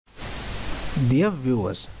Dear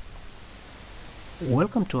viewers,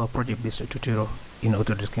 welcome to our project-based tutorial in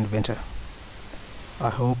Autodesk Inventor.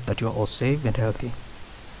 I hope that you are all safe and healthy.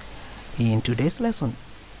 In today's lesson,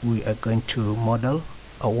 we are going to model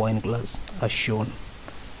a wine glass as shown.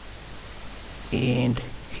 And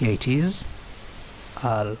here it is.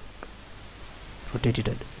 I'll rotate it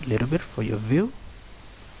a little bit for your view.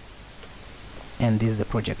 And this is the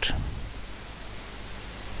project.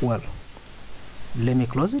 Well, let me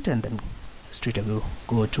close it and then straight away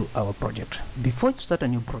go to our project. Before you start a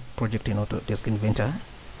new project in Autodesk Inventor,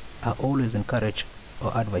 I always encourage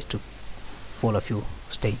or advise to follow a few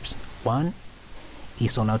steps. One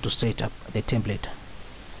is on how to set up the template.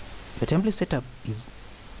 The template setup is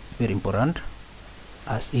very important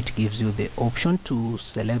as it gives you the option to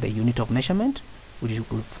select the unit of measurement, which you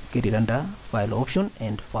could get it under File option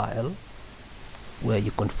and File, where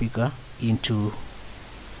you configure into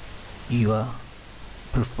your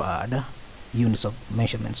preferred units of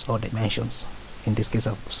measurements or dimensions. In this case,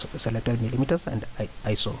 I've selected millimeters and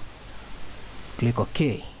ISO. Click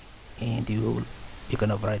OK, and you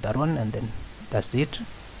can override that one, and then that's it.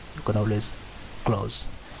 You can always close.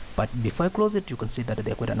 But before I close it, you can see that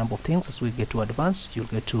there are quite a number of things. As we get to advance, you'll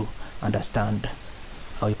get to understand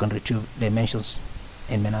how you can retrieve dimensions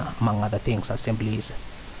and among other things, assemblies,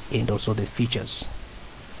 and also the features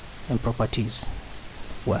and properties.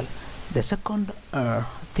 Well, the second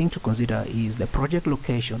thing to consider is the project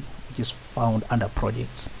location, which is found under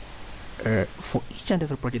projects. For each and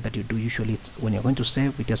every project that you do, usually it's when you're going to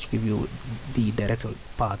save, it has to give you the directory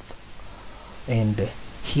path. And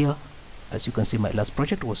here, as you can see, my last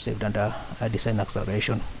project was saved under design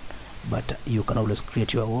acceleration, but you can always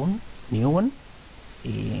create your own new one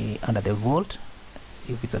under the vault.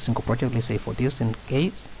 If it's a single project, let's say for this in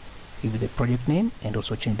case, give it the project name and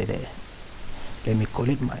also change the let me call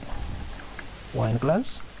it my wine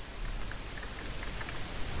glass,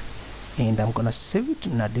 and I'm gonna save it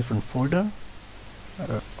in a different folder.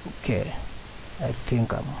 Okay, I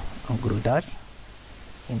think I'm good with that.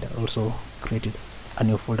 And I also created a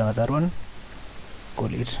new folder on that one,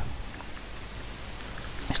 call it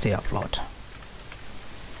stay afloat.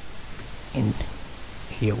 And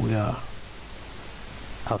here we are.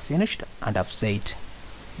 I've finished and I've set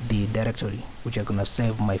the directory which I'm gonna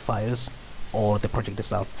save my files or the project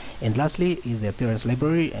itself. And lastly is the appearance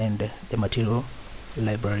library and the material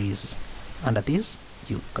libraries. Under this,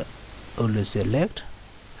 you can always select.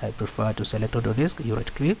 I prefer to select Autodesk. You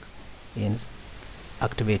right click and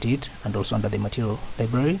activate it, and also under the material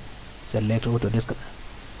library, select Autodesk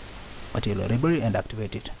material library and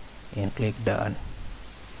activate it and click done.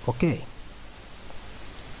 Okay,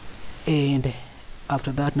 and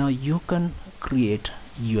after that, now you can create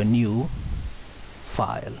your new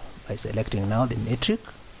file by selecting now the metric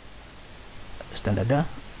standard.ipt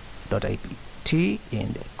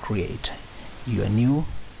and create your new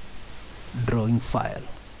drawing file.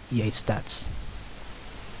 Here it starts.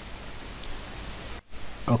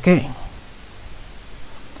 Okay,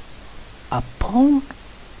 upon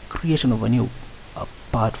creation of a new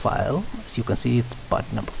part file, as you can see, it's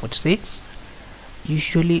part number 46.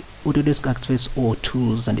 Usually Autodesk activates all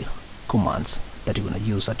tools and commands that you're going to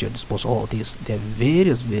use at your disposal. All these, there are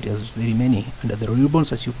very many under the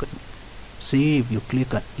ribbons. As you can see, if you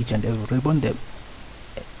click at each and every ribbon, there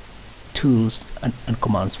are tools and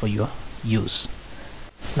commands for your use.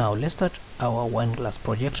 Now let's start our wine glass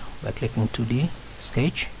project by clicking 2D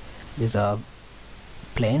sketch. These are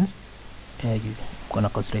planes. You're gonna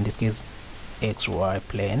consider in this case XY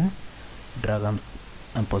plane. Drag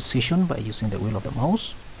and position by using the wheel of the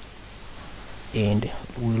mouse, and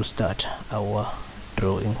we'll start our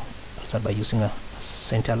drawing. I'll start by using a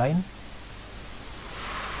center line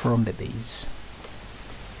from the base,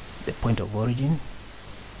 the point of origin.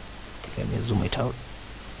 Let me zoom it out.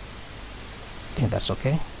 I think that's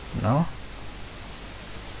okay now,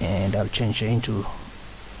 and I'll change it into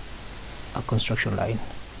a construction line.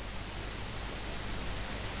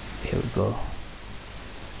 Here we go.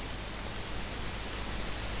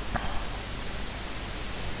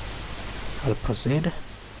 I'll proceed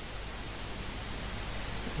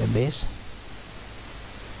the base.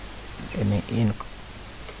 Let me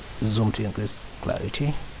zoom to increase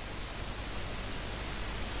clarity.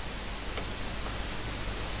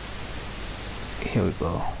 Here we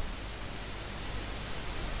go.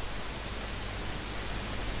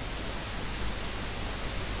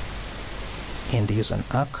 And use an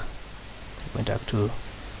arc, went up to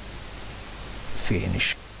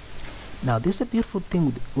finish. Now this is a beautiful thing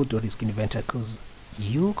with Autodesk Inventor, because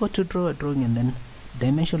you got to draw a drawing and then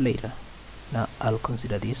dimension later. Now I'll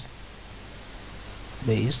consider this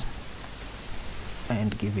base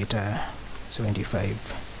and give it a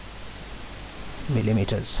 75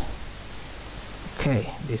 millimeters. Okay,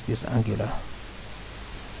 this is angular.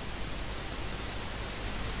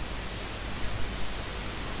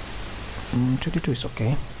 Mm, 22 is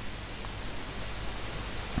okay.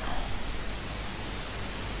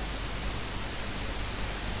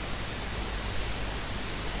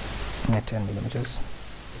 At 10 millimeters.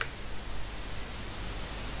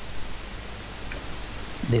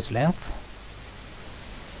 This length,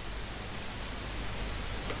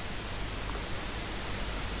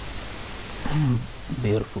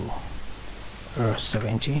 beautiful,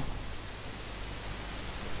 70.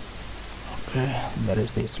 Okay, there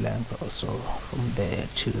is this length also from there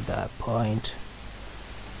to that point,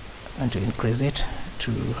 and to increase it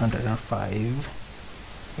to 105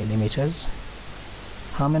 millimeters.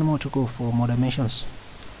 How many more to go for more dimensions?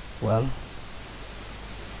 Well,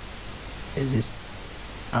 is this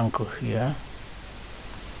anchor here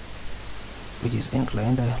which is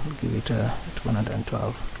inclined? I'll give it to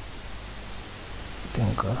 112. I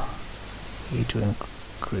think it will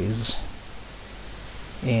increase,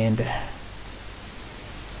 and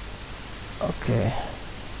okay,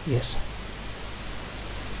 yes,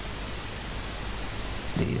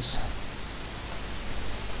 these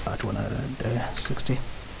at 160.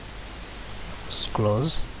 It's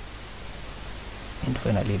close, and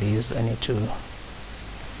finally these I need to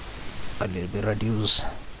a little bit reduce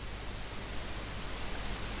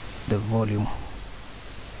the volume.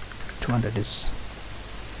 200 is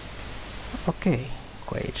okay.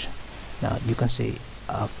 Great. Now you can see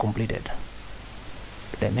I've completed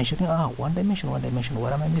dimensioning. One dimension. What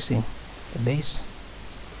am I missing? The base.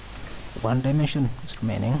 One dimension is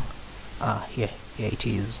remaining. Here it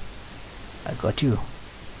is. I got you.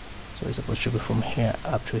 So it's supposed to be from here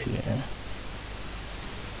up to here.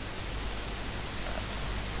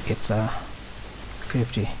 It's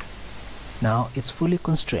 50. Now it's fully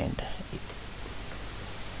constrained.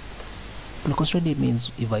 Fully constrained, it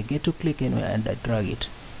means if I get to click anywhere and I drag it,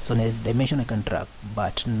 so the dimension I can drag,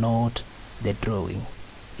 but not the drawing.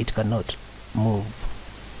 It cannot move.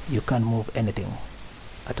 You can't move anything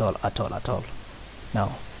at all.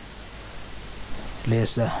 Now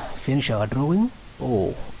let's finish our drawing.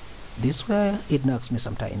 This way it knocks me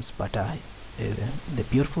sometimes, but the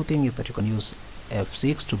beautiful thing is that you can use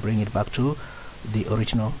F6 to bring it back to the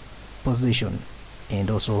original position, and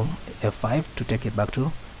also F5 to take it back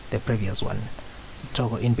to the previous one.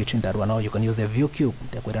 Toggle in between that one, or you can use the view cube.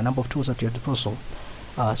 There are quite a number of tools at your disposal.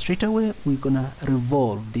 Straight away we're gonna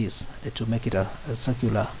revolve this to make it a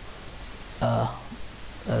circular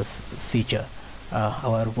feature.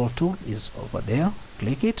 Our revolve tool is over there.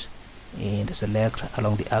 Click it and select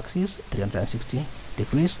along the axis 360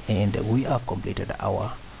 degrees, and we have completed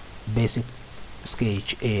our basic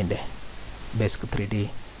sketch and basic 3D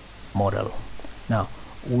model. Now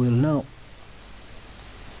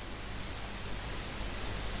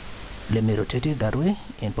let me rotate it that way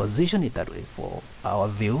and position it that way for our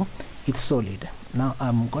view. It's solid. Now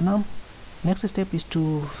I'm gonna, next step is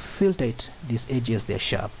to filter it, these edges, they're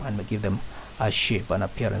sharp, and give them a shape and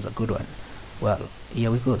appearance, a good one. Well,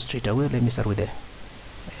 here we go. Straight away let me start with the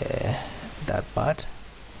that part,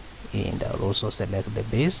 and I'll also select the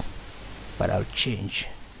base, but I'll change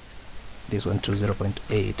this one to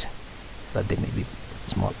 0.8 so they may be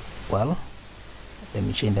small. Well, let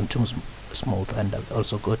me change them to smooth, and I'll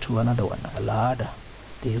also go to another one. I'll add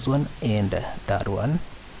this one and that one.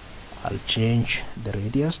 I'll change the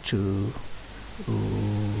radius to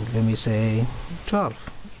let me say 12.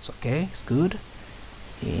 It's okay, it's good.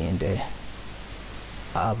 And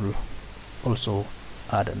I'll also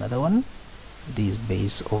add another one, this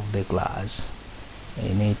base of the glass.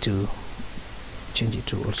 I need to change it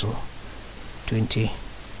to also 20,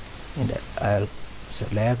 and I'll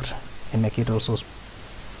select and make it also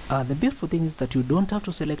the beautiful thing is that you don't have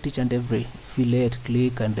to select each and every fillet,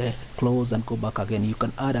 click and close and go back again. You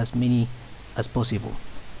can add as many as possible,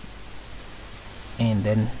 and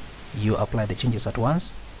then you apply the changes at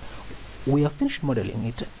once. We have finished modeling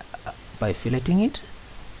it by filleting it.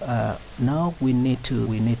 Now we need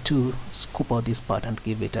to scoop out this part and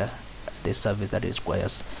give it the surface that it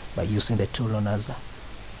requires by using the tool known as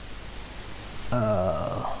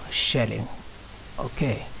shelling.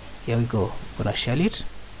 Okay, here we go. I'm gonna shell it.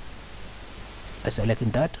 I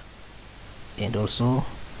select that and also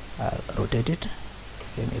rotate it.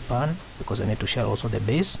 Let me pan, because I need to shell also the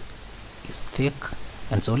base is thick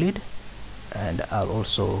and solid, and I'll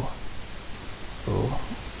also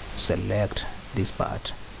select this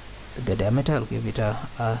part. The diameter, I'll give it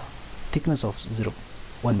a thickness of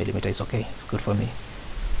 0.1 millimeter. Is okay, it's good for me.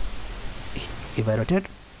 If I rotate,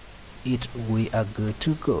 it, we are good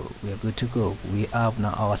to go. We are good to go. We have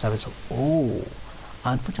now our service. Oh,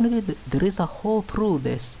 unfortunately there is a hole through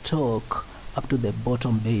the stock up to the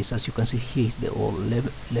bottom base. As you can see, here is the hole.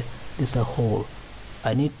 This is a hole.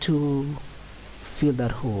 I need to fill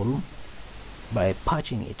that hole by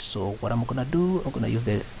patching it. So what I'm gonna do, I'm gonna use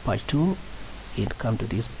the patch tool and come to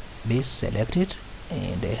this base, select it,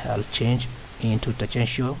 and I'll change into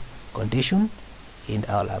tangential condition, and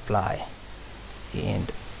I'll apply,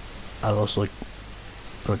 and I'll also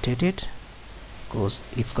rotate it because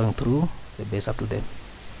it's going through the base up to the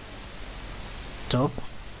top,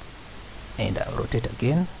 and I'll rotate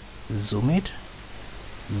again, zoom it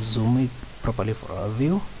properly for our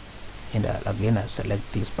view, and I'll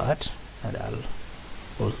select this part, and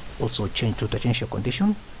I'll also change to tangential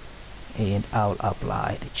condition, and I'll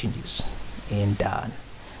apply the changes, and done.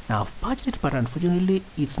 Now I've patched it, but unfortunately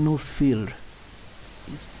it's not filled.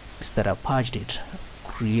 It's that I patched it,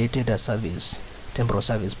 created a service, temporal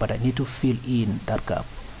service, but I need to fill in that gap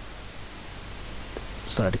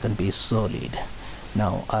so that it can be solid.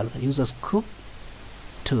 Now I'll use a scoop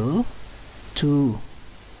tool to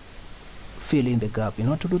fill in the gap. In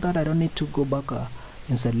order to do that, I don't need to go back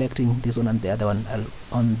in selecting this one and the other one.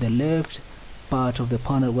 On the left part of the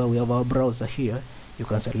panel where we have our browser here, you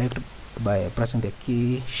can select by pressing the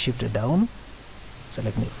key shift down,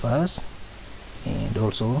 selecting it first, and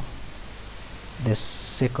also the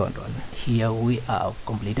second one. Here we have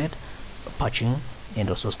completed patching and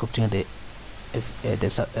also sculpting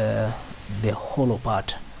the hollow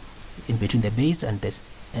part in between the base and this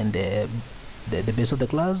and the base of the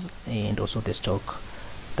glass, and also the stock.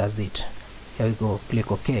 That's it. Here we go.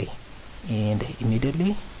 Click OK, and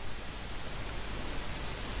immediately,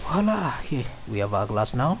 voila, here we have our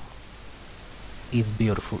glass now. It's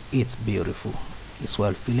beautiful. It's beautiful. It's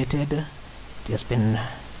well filleted. It has been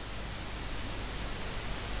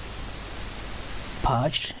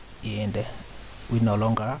patched, and we no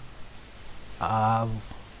longer have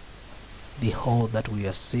the hole that we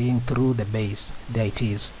are seeing through the base. There it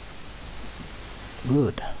is.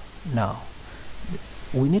 Good. Now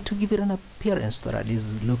we need to give it an appearance so that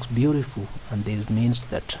it looks beautiful, and this means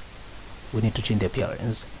that we need to change the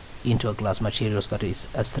appearance into a glass material so that is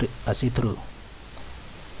a see-through.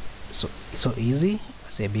 So easy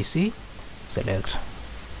as ABC. Select.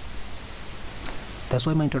 That's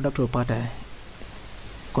why my introductory part, I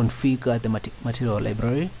configure the material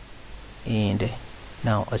library, and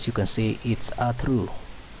now as you can see, it's a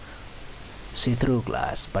see-through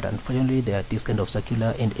glass, but unfortunately there are this kind of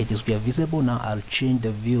circular and edges we are visible. Now I'll change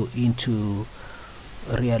the view into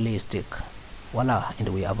realistic. Voila, and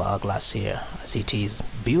we have our glass here as it is.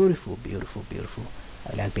 Beautiful, beautiful, beautiful.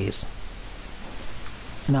 I like this.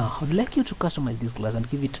 Now I'd like you to customize this glass and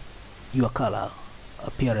give it your color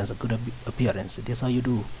appearance, a good appearance. This is how you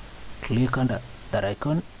do. Click on that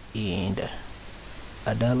icon, and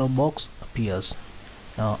a dialog box appears.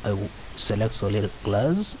 Now I will select solid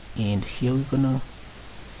glass, and here we're gonna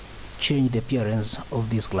change the appearance of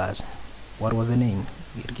this glass. What was the name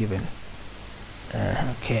we're given?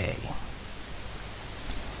 Okay,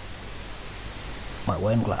 my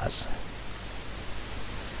wine glass,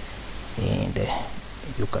 and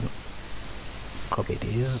you can copy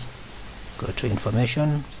this, go to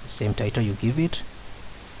information, same title you give it.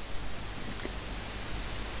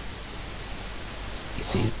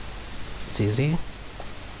 It's easy.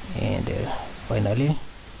 And finally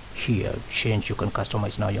here, change, you can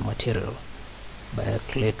customize now your material by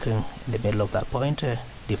clicking in the middle of that point,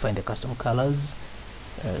 define the custom colors.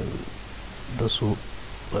 Those who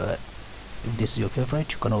if this is your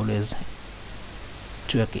favorite, you can always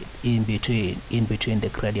tweak it in between the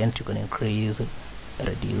gradient. You can increase,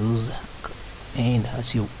 reduce, and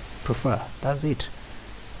as you prefer. That's it.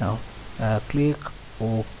 Now click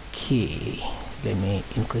OK. Let me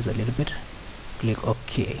increase a little bit. Click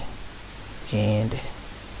OK and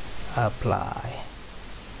apply.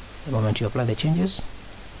 The moment you apply the changes,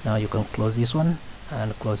 now you can close this one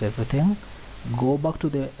and close everything. Go back to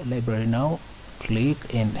the library now, click,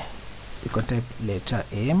 and you can type letter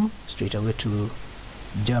M straight away to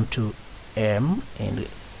jump to M, and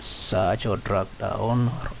search or drag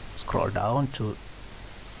down, scroll down to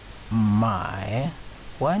my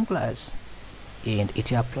wine glass, and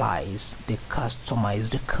it applies the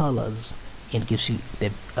customized colors and gives you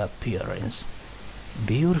the appearance.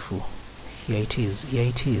 Beautiful. Here it is. Here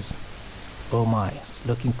it is. Oh my, it's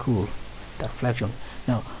looking cool. The reflection.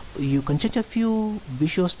 Now you can change a few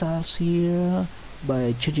visual styles here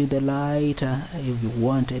by changing the light. If you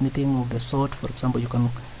want anything of the sort, for example, you can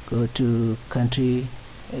go to country.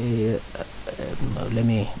 Let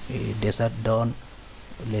me desert dawn.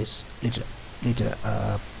 Let's little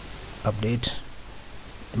update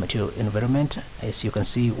the material environment. As you can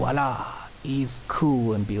see, voila, it's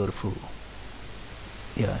cool and beautiful.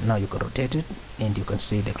 Yeah, now you can rotate it and you can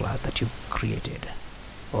see the class that you've created,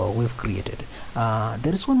 or we've created.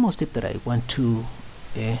 There is one more step that I want to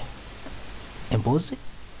emboss it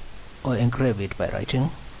or engrave it by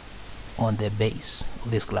writing on the base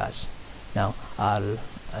of this class. Now I'll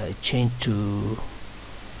change to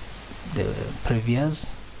the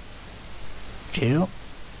previous material.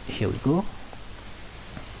 Here we go,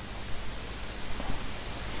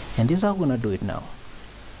 and this is how we're gonna do it now.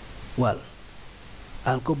 Well,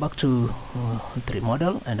 I'll go back to 3D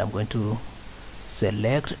model, and I'm going to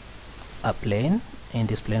select a plane, and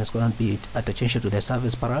this plane is going to be attached to the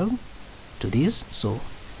surface parallel to this. So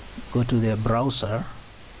go to the browser,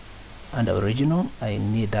 and original, I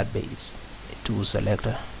need that base to select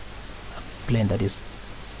a plane that is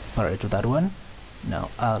parallel to that one. Now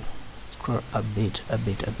I'll scroll a bit,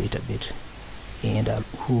 and I'll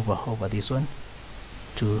hover over this one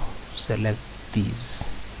to select these.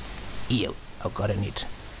 Here I've gotten it.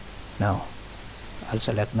 Now I'll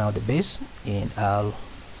select now the base, and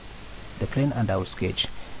the plane, and I'll sketch.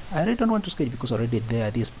 I really don't want to sketch because already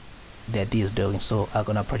there is doing. So I'm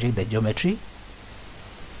gonna project the geometry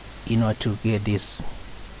in order to get this,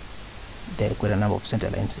 the required number of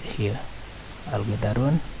center lines here. I'll get that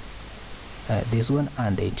one, this one,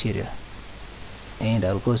 and the interior, and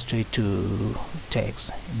I'll go straight to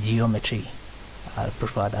text geometry. I'll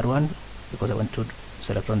prefer that one because I want to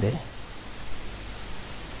select on the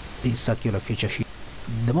circular feature here.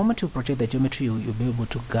 The moment you project the geometry, you'll be able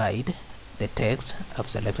to guide the text. I've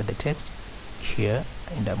selected the text here,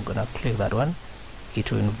 and I'm gonna click that one.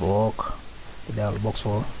 It will invoke the dialog box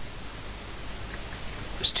for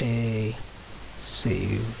stay,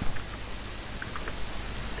 save,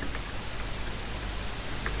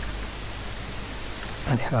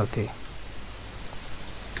 and healthy.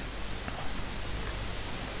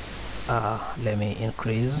 Let me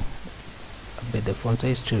increase a bit the font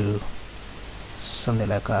size to something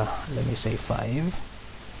like let me say 5,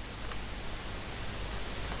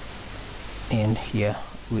 and here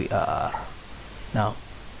we are. Now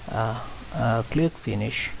click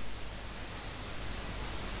finish.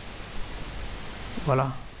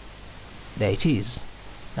 Voila, there it is.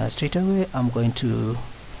 Now straight away I'm going to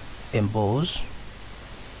emboss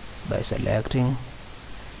by selecting,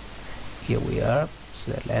 here we are,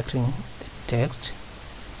 selecting the text,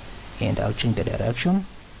 and I'll change the direction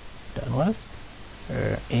downwards,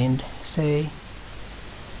 and say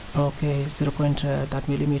okay, 0.that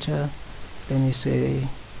millimeter, let me say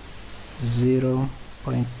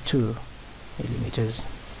 0.2 millimeters,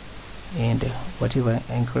 and whatever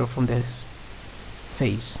angle from this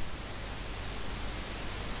face.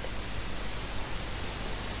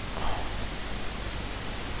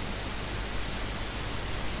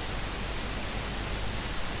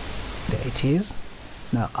 There it is.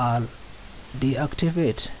 Now I'll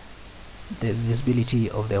deactivate the visibility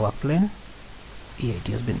of the work plane. Here it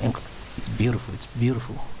has been, it's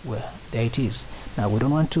beautiful. Well, there it is. Now we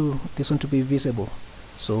don't want this one to be visible,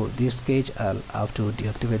 so this sketch I'll have to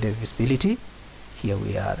deactivate the visibility. Here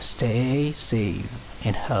we are, stay safe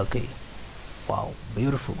and healthy. Wow,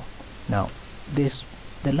 beautiful. Now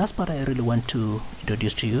the last part I really want to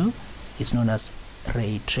introduce to you is known as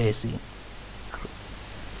ray tracing,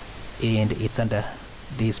 and it's under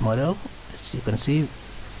this model. As you can see,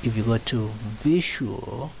 if you go to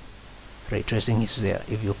visual, ray tracing is there.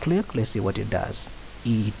 If you click, let's see what it does.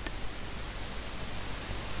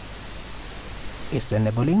 It's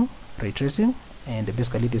enabling ray tracing, and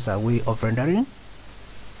basically this is a way of rendering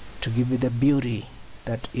to give you the beauty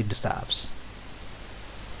that it deserves.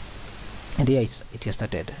 And here it has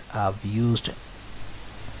started. I've used,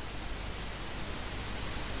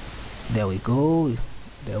 there we go.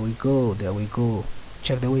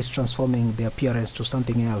 Check the way it's transforming the appearance to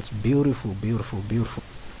something else. Beautiful.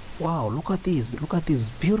 Wow, look at this,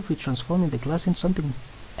 beautifully transforming the glass into something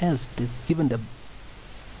else. It's given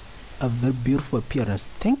a very beautiful appearance.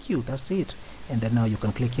 Thank you, that's it. And then now you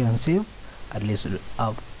can click here and save. At least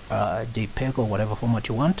have JPEG or whatever format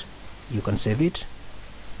you want. You can save it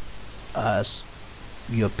as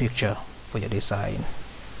your picture for your design.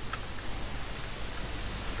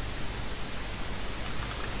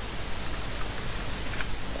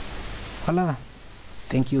 Voila,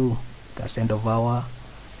 thank you. That's the end of our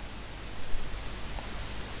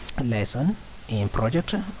lesson in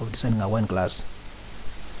project of designing a wine glass.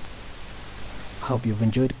 Hope you've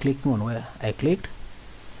enjoyed clicking on where I clicked.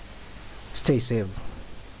 Stay safe.